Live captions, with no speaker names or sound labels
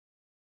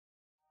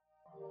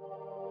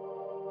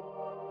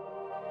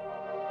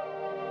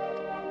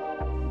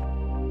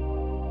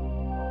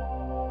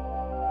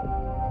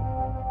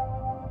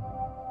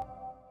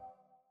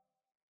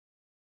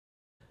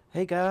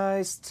Hey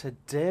guys,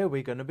 today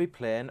we're going to be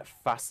playing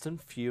Fast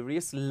and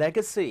Furious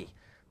Legacy.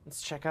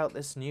 Let's check out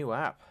this new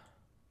app.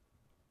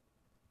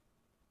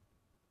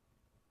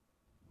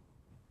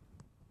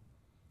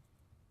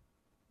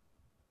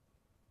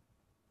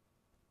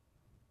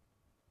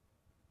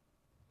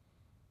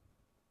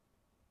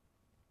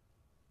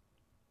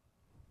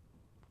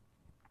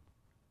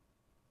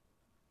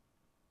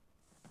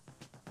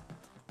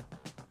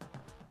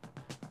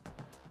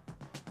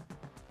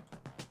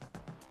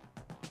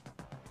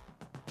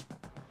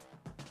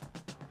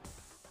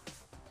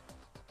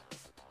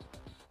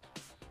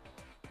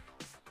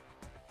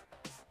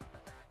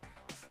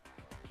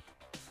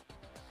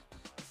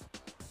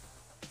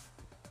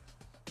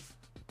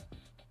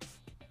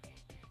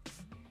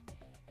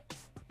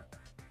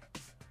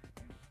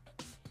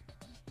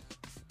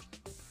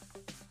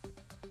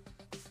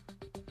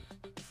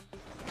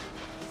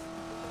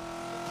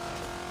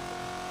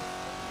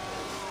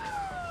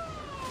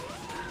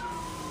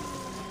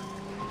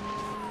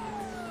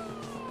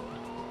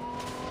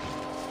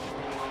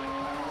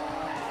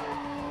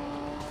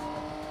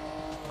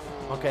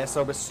 Okay,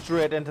 so we're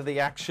straight into the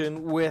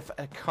action with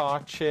a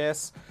car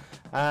chase,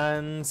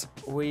 and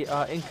we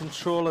are in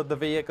control of the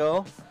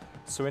vehicle,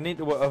 so we need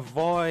to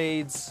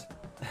avoid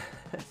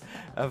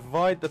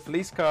avoid the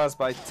police cars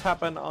by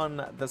tapping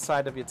on the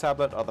side of your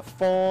tablet or the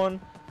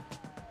phone.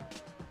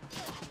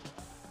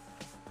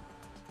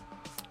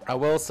 I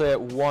will say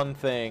one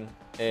thing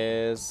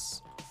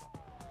is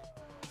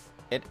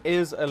it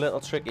is a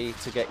little tricky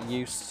to get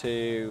used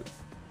to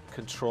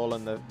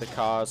controlling the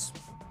cars.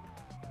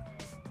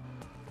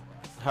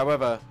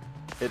 However,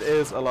 it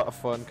is a lot of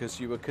fun because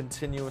you were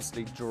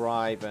continuously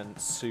driving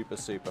super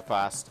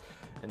fast,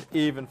 and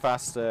even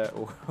faster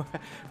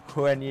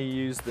when you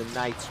use the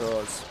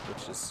nitros,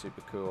 which is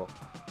super cool.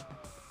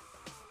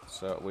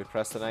 So we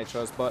press the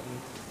nitros button,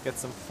 get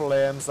some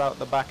flames out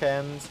the back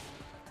end,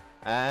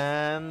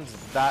 and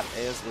that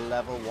is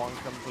level 1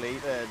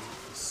 completed.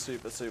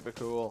 Super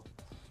cool.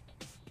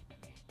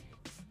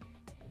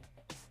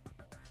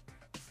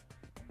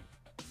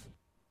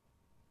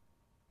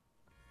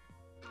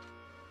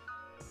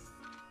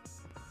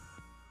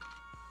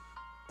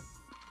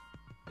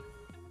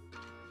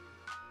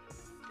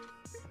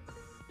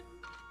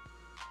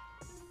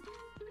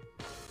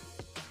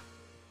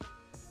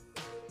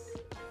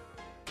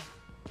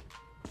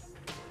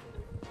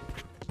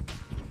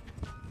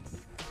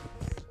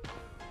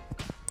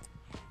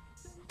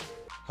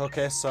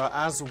 Okay, so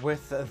as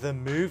with the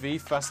movie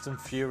Fast and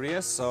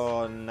Furious,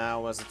 or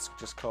now as it's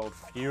just called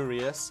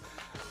Furious,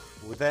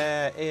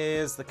 there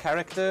is the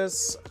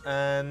characters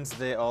and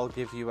they all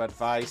give you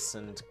advice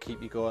and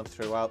keep you going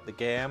throughout the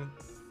game.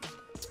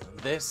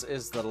 This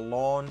is the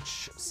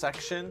launch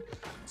section,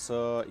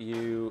 so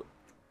you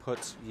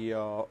put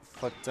your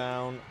foot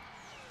down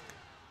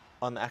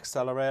on the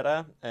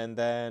accelerator and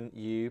then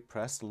you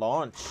press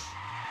launch.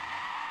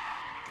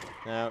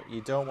 Now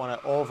you don't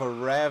want to over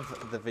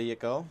rev the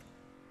vehicle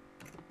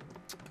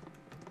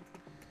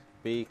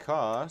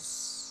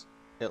because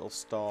it'll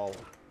stall,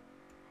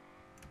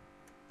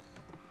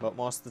 but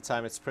most of the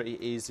time it's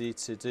pretty easy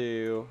to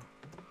do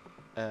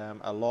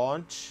a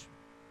launch.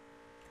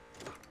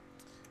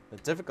 The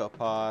difficult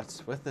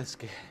part with this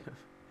game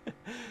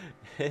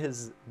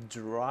is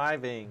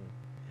driving.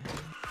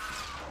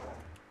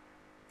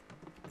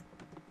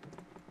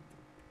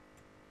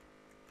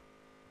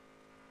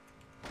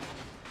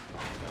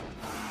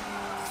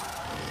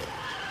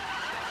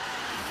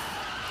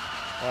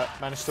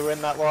 Managed to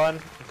win that one.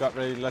 Got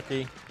really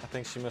lucky. I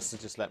think she must have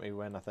just let me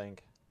win, I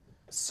think.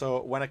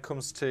 So when it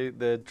comes to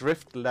the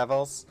drift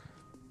levels,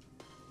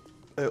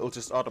 it'll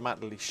just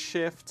automatically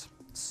shift.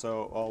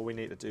 So all we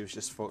need to do is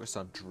just focus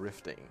on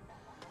drifting.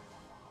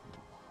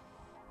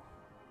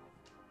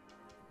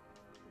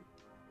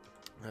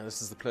 Now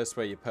this is the place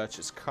where you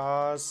purchase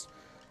cars.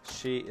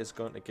 She is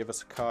going to give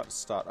us a car to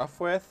start off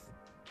with.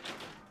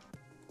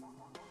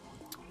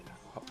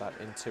 Pop that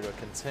into a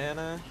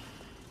container.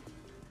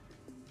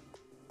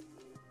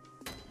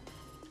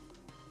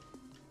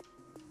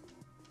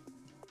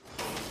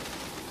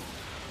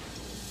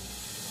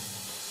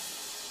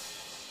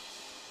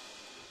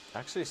 I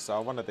actually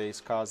saw one of these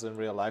cars in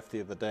real life the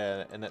other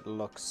day and it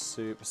looks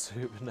super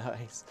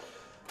nice.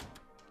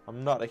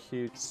 I'm not a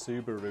huge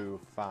Subaru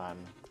fan,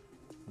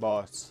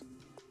 but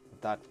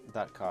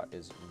that car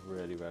is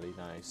really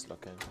nice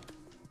looking.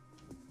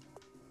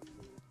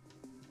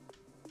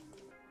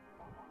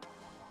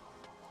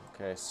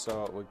 Okay,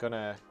 so we're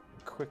gonna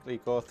quickly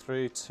go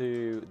through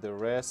to the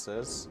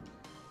races.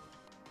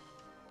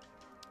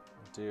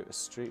 Do a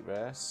street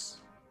race.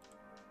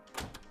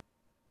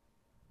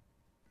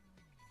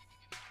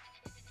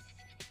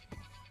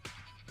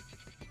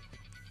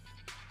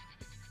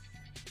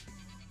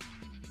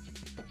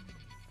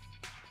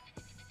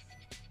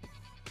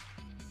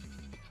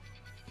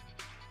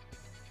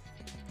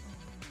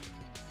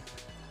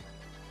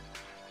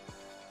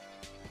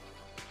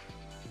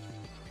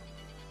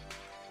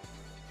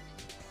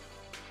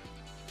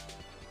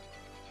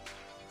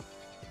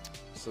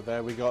 So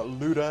there we got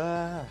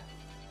Luda.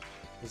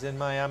 He's in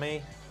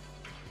Miami.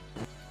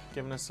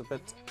 giving us a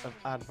bit of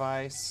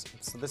advice.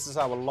 So this is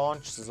our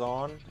launch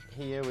zone.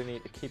 Here we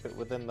need to keep it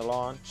within the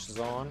launch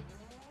zone.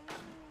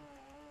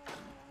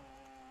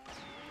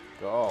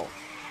 Go.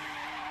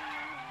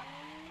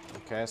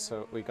 Okay,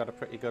 so we got a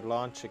pretty good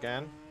launch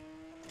again.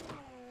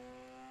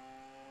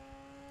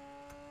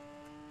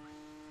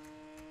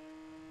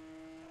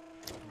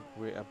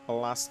 We are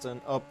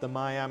blasting up the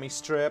Miami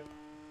Strip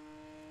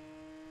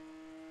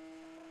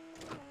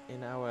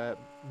in our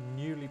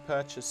newly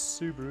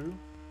purchased Subaru.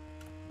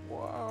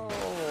 Whoa!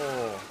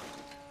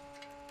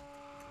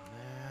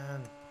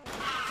 Man,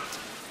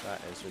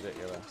 that is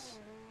ridiculous.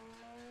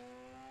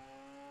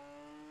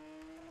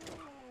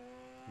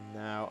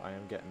 Now I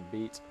am getting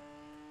beat.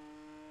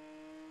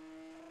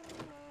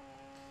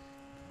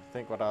 I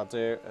think what I'll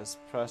do is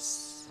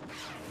press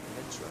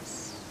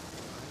nitros,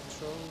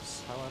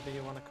 however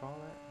you want to call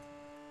it.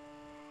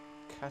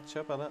 Catch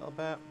up a little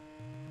bit.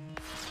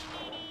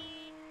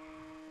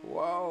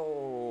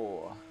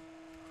 Whoa!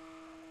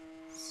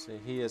 See,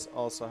 he is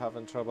also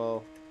having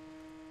trouble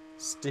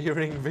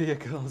steering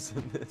vehicles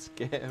in this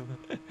game.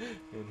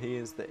 And he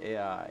is the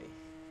AI.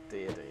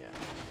 Dear.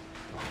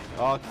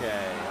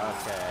 Okay.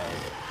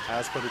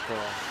 That's pretty cool.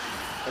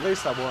 At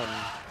least I won.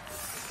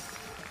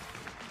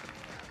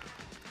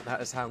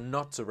 That is how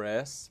not to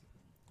race.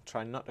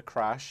 Try not to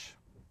crash.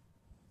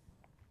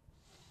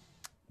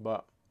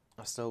 But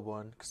I still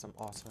won because I'm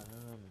awesome.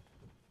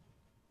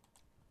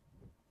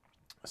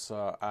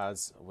 So,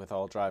 as with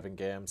all driving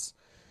games,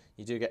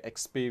 you do get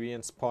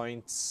experience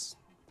points.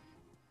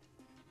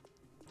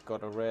 Go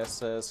to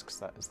races because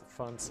that is the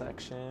fun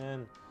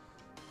section.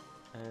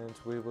 And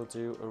we will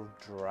do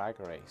a drag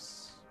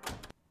race.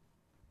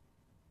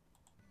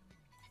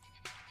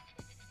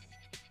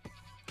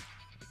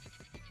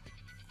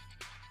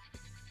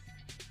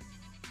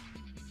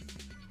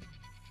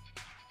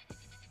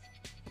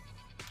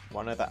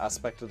 One other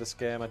aspect of this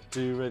game I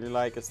do really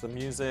like is the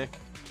music.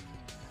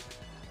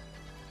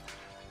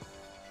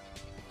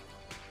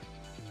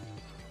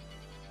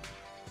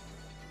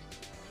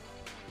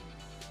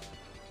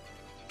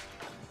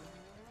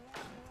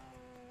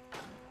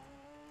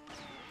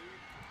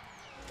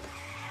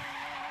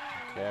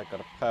 Okay, I got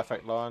a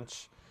perfect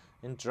launch.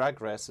 In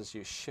drag races,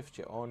 you shift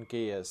your own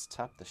gears.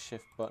 Tap the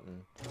shift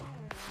button.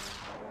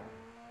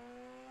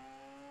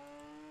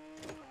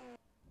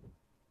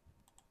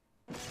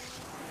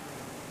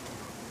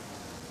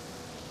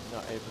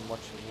 Not even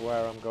watching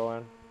where I'm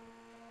going.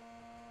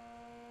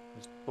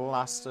 He's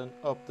blasting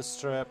up the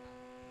strip.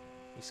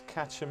 He's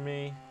catching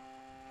me.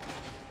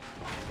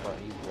 But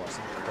he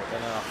wasn't quick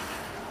enough.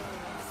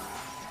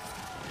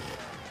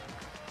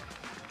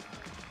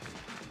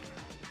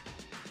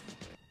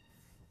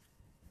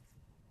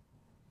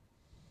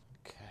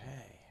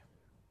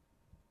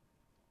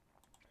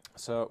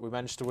 So we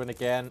managed to win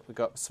again. We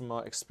got some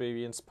more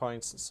experience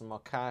points and some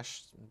more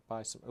cash.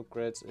 Buy some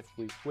upgrades if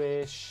we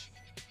wish.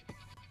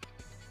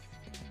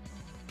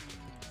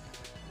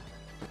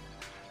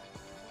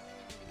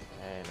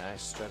 Okay,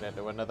 nice. Straight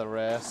into another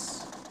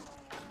race.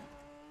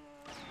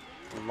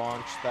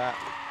 Launch that.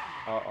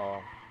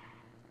 Uh-oh.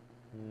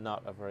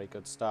 Not a very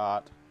good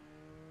start.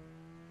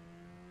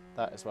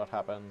 That is what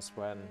happens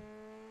when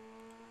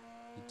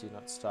you do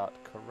not start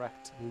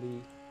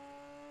correctly.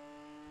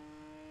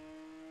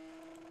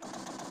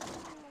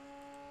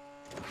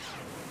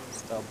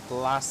 Still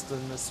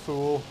blasting this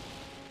fool.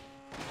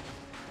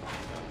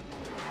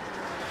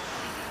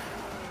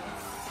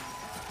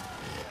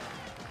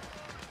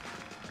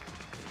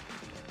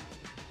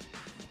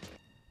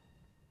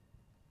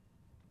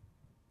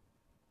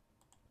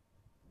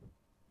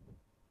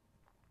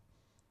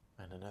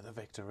 And another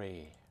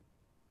victory.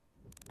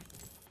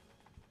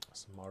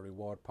 Some more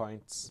reward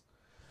points.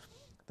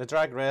 The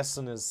drag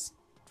racing is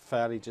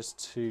fairly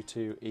just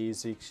too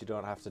easy because you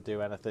don't have to do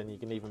anything. You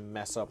can even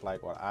mess up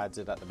like what I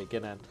did at the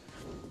beginning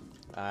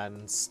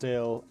and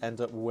still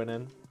end up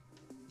winning.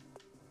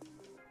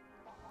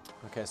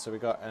 Okay, so we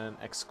got an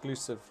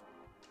exclusive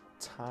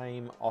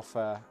time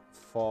offer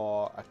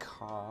for a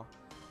car,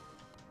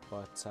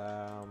 but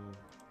I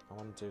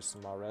want to do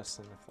some more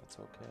racing if that's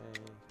okay.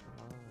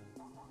 Come on.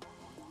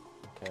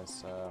 Okay,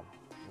 so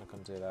I'm not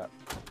going to do that.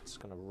 I'm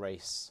just going to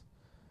race.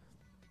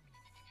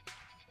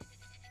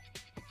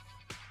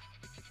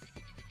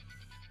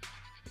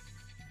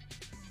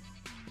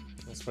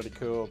 It's pretty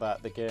cool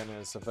that the game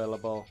is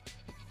available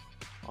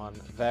on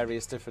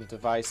various different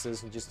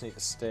devices. You just need to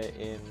stay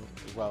in,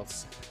 well,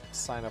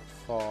 sign up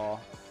for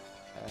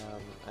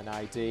an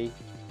ID.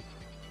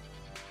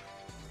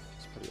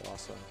 It's pretty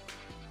awesome.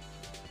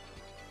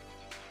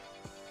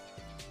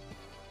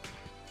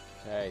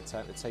 Okay,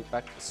 time to take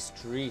back the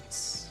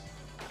streets.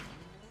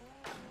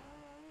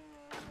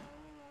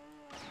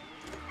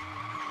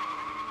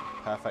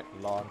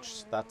 Perfect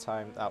launch that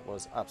time. That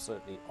was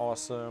absolutely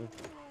awesome.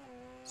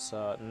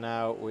 So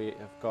now we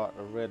have got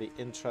a really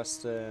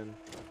interesting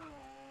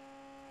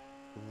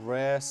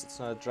race. It's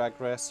not a drag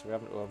race. We're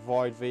having to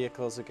avoid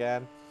vehicles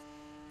again.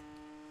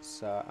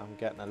 So I'm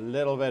getting a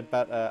little bit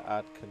better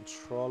at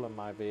controlling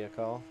my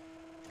vehicle.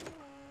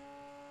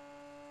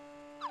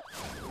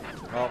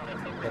 Oh,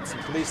 Get some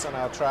police on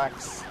our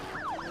tracks.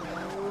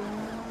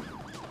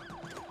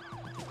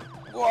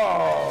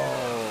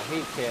 Whoa!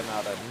 He came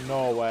out of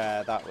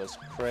nowhere. That was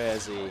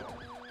crazy.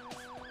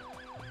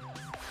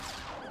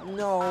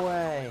 No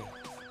way.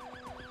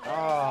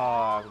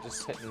 Oh, I'm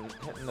just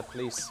hitting the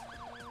police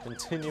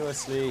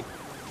continuously.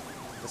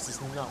 This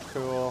is not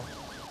cool.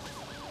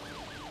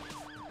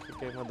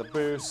 Kick him with a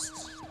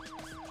boost.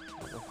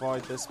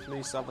 Avoid this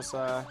police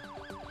officer.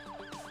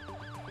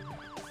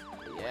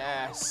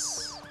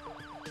 Yes.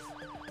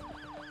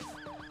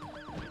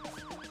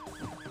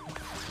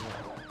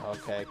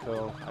 Okay,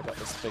 cool. I got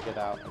this figured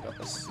out. I got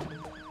this.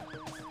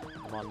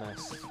 I'm on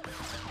this.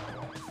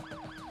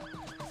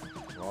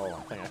 Whoa,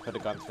 I think I could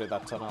have gone through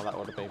that tunnel. That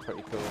would have been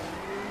pretty cool.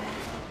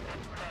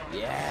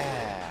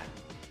 Yeah!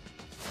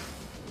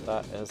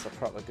 That is a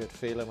proper good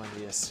feeling when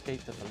you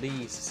escape the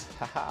police.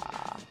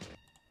 Haha!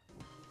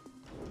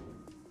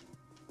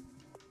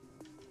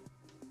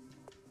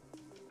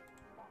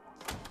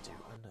 Do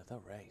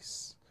another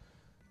race.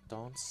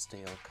 Don't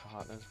steal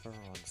Carter's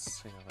Veron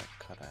cigarette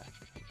cutter.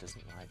 He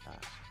doesn't like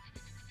that.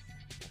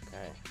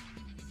 Okay.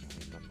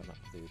 Remember not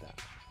to do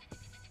that.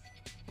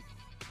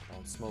 I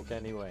don't smoke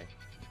anyway.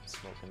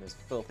 Smoking is a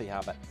filthy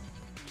habit.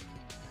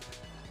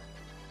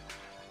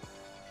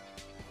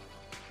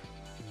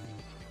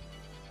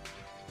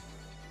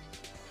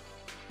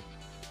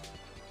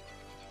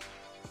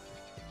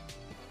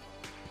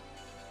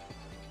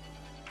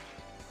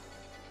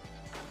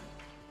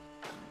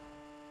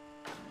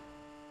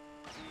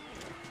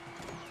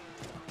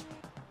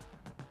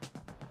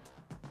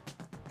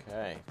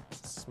 Okay,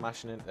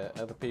 smashing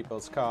into other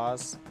people's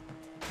cars.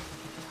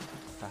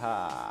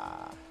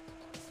 Haha.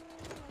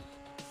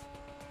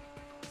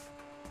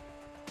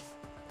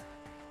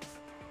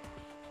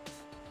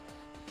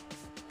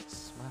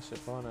 Smash a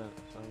bonnet.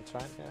 I'm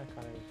trying to, I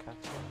can't even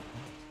catch him.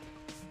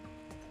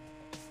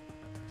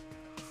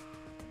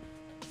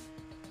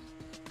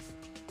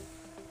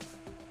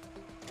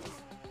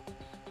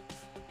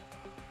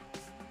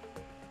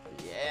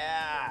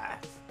 Yeah!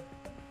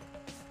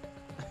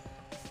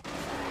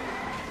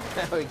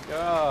 There we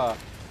go!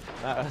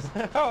 That was,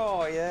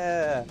 oh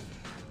yeah!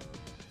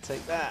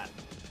 Take that!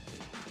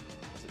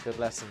 It's a good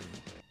lesson.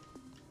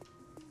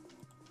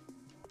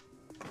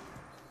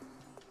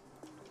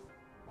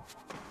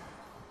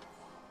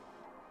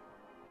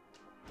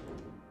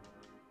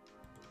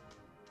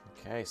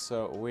 Okay,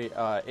 so we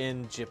are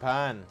in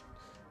Japan.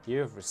 You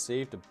have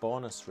received a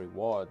bonus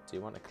reward. Do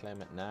you want to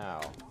claim it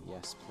now?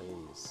 Yes,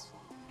 please.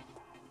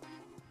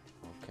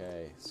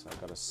 Okay, so I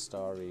got a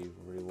story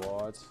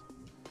reward.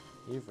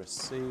 You've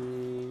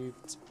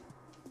received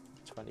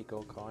 20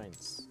 gold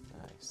coins.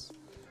 Nice.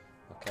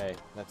 Okay,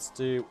 let's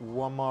do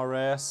one more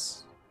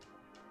race.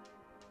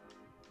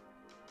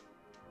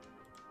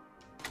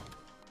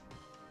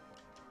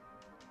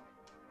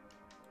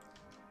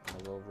 I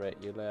will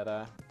rate you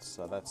later.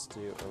 So let's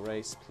do a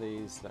race,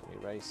 please. Let me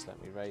race, let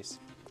me race.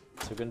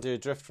 So we're going to do a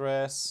drift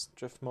race,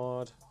 drift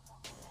mode.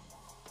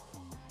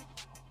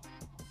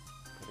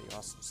 Pretty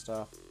awesome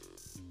stuff.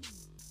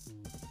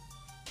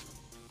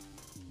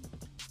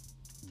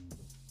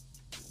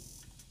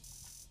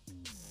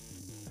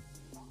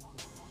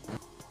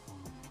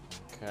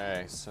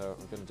 Okay, so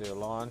we're going to do a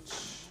launch.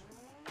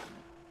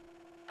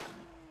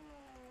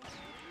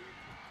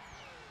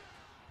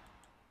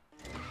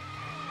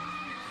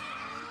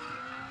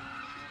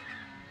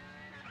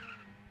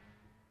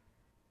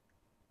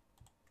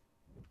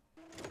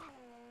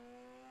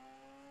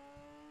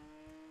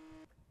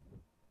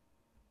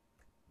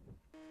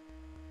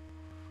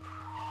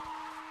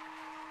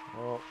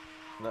 Oh,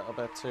 a little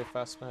bit too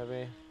fast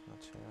maybe,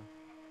 not sure.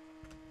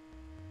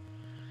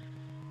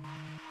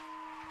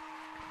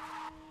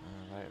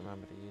 Right,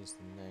 remember to use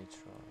the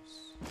nitros.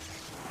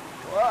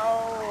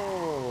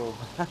 Whoa!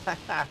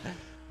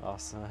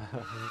 Awesome.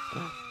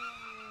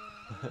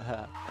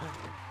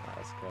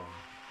 Let's go.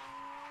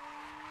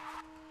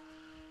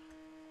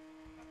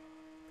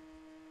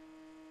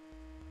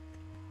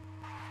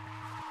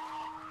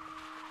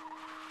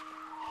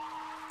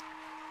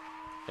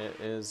 It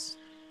is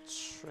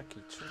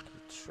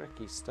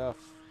tricky stuff.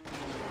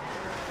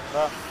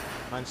 But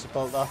managed to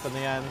pull it off in the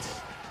end.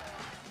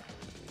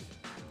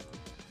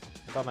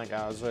 I don't think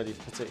I was really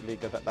particularly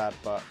good at that,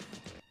 but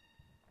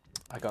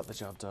I got the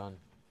job done.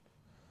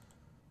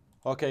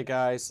 Okay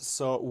guys,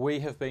 so we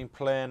have been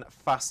playing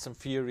Fast and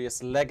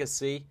Furious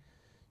Legacy.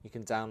 You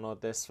can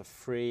download this for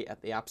free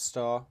at the App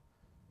Store.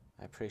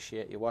 I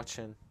appreciate you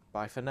watching.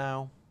 Bye for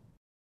now.